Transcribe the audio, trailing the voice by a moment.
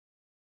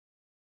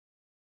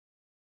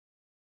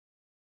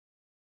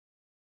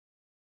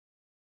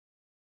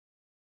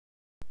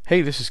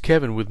Hey, this is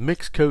Kevin with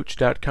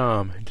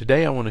MixCoach.com, and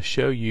today I want to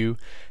show you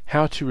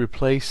how to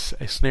replace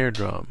a snare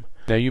drum.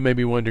 Now you may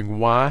be wondering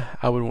why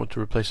I would want to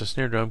replace a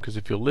snare drum, because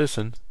if you'll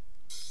listen,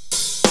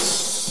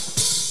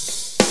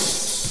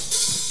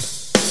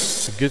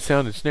 it's a good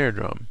sounding snare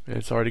drum.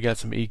 It's already got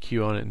some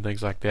EQ on it and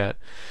things like that.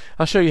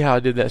 I'll show you how I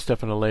did that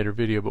stuff in a later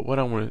video, but what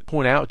I want to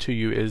point out to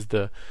you is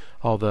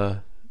all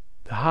the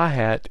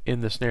hi-hat in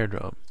the snare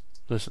drum.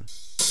 Listen.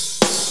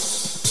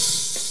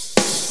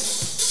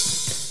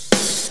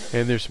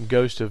 And there's some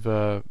ghost of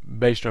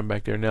bass drum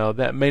back there. Now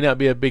that may not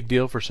be a big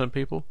deal for some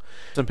people.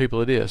 Some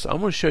people it is. I'm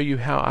going to show you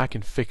how I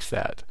can fix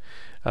that.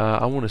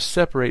 I want to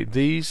separate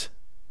these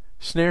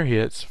snare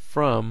hits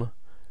from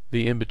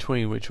the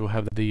in-between, which will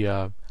have the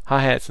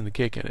hi-hats and the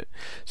kick in it.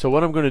 So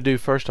what I'm going to do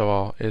first of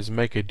all is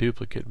make a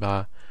duplicate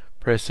by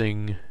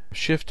pressing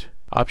Shift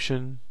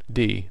Option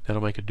D.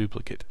 That'll make a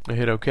duplicate. I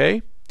hit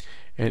OK,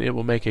 and it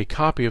will make a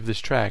copy of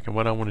this track. And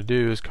what I want to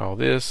do is call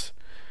this,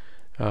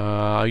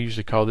 I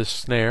usually call this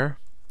snare.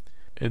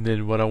 And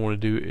then what I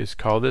want to do is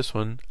call this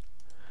one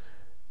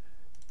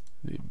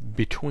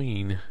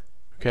between.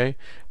 Okay,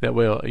 that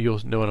way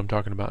you'll know what I'm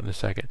talking about in a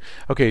second.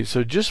 Okay,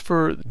 so just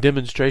for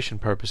demonstration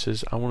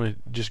purposes, I want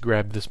to just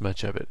grab this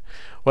much of it.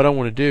 What I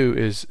want to do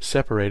is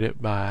separate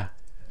it by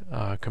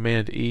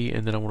Command E,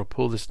 and then I want to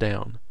pull this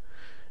down.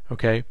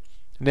 Okay,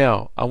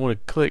 now I want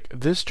to click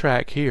this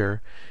track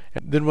here,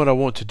 and then what I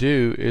want to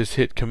do is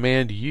hit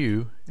Command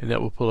U, and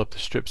that will pull up the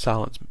Strip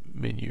Silence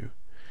menu.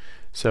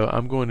 So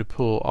I'm going to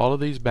pull all of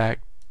these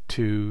back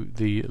to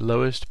the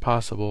lowest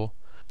possible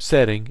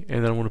setting,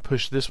 and then I want to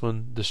push this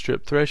one, the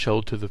strip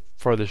threshold, to the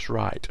farthest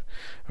right.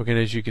 Okay, and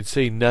as you can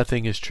see,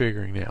 nothing is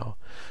triggering now.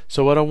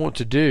 So what I want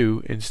to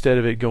do, instead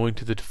of it going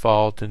to the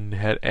default and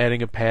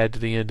adding a pad to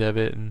the end of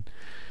it and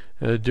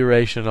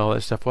duration and all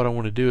that stuff, what I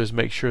want to do is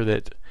make sure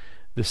that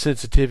the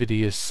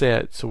sensitivity is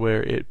set so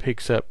where it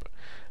picks up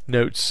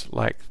notes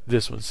like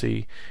this one.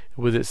 See,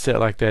 with it set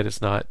like that,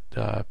 it's not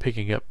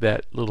picking up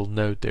that little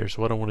note there.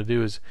 So what I want to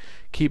do is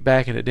keep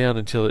backing it down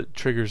until it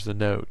triggers the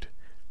note.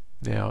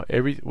 Now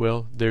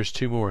there's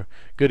two more.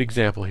 Good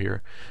example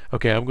here.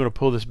 Okay, I'm going to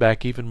pull this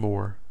back even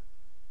more,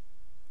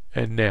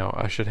 and now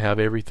I should have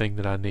everything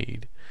that I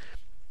need.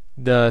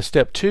 The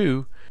step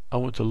 2, I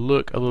want to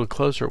look a little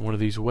closer at one of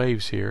these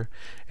waves here,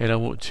 and I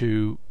want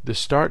the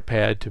start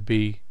pad to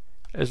be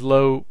as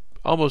low,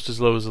 almost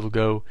as low as it'll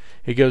go.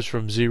 It goes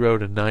from 0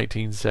 to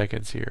 19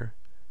 seconds here,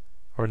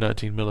 or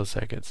 19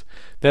 milliseconds.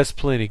 That's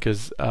plenty,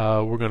 because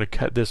we're going to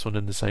cut this one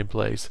in the same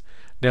place.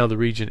 Now the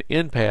region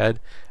end pad,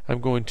 I'm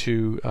going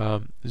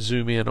to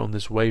zoom in on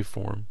this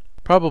waveform.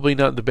 Probably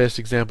not the best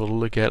example to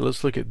look at.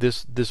 Let's look at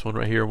this one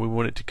right here. We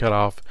want it to cut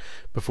off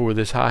before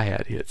this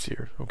hi-hat hits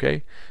here.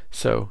 Okay,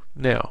 so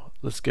now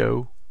let's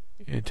go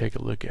and take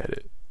a look at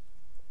it.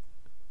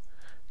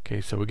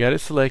 Okay, so we got it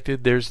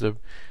selected. There's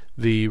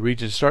the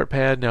region start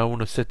pad. Now I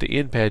want to set the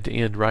end pad to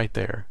end right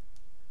there,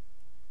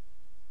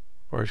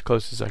 or as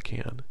close as I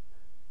can.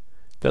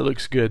 That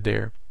looks good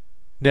there.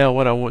 Now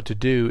what I want to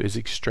do is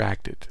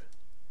extract it.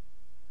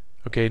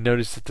 Okay,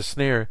 notice that the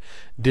snare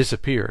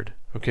disappeared.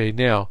 Okay,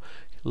 now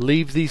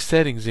leave these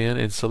settings in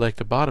and select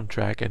the bottom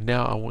track, and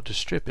now I want to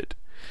strip it.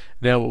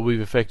 Now what we've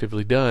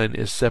effectively done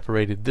is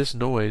separated this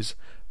noise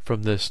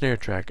from the snare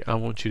track. I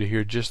want you to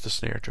hear just the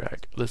snare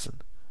track. Listen.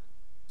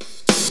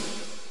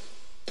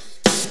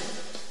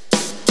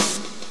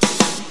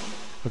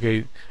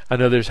 Okay, I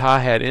know there's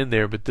hi-hat in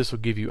there, but this will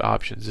give you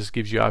options. This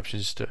gives you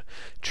options to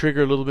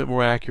trigger a little bit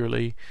more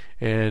accurately,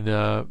 and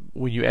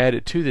when you add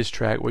it to this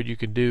track, what you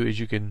can do is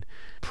you can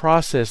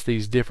process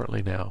these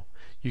differently now.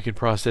 You can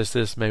process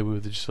this maybe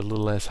with just a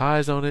little less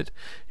highs on it.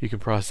 You can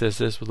process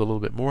this with a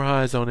little bit more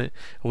highs on it,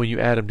 and when you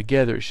add them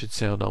together, it should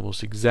sound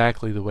almost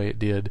exactly the way it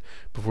did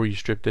before you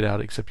stripped it out,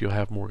 except you'll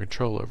have more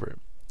control over it.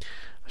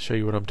 I'll show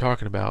you what I'm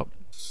talking about.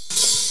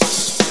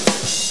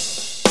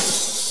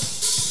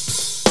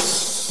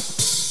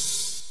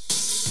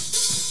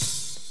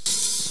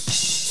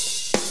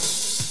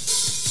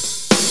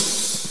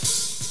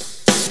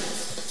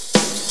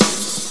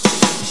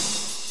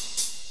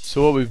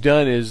 So what we've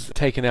done is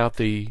taken out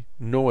the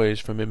noise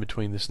from in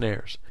between the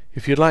snares.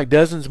 If you'd like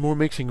dozens more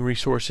mixing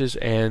resources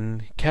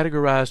and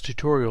categorized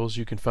tutorials,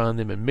 you can find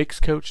them at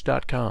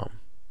MixCoach.com.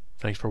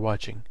 Thanks for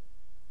watching.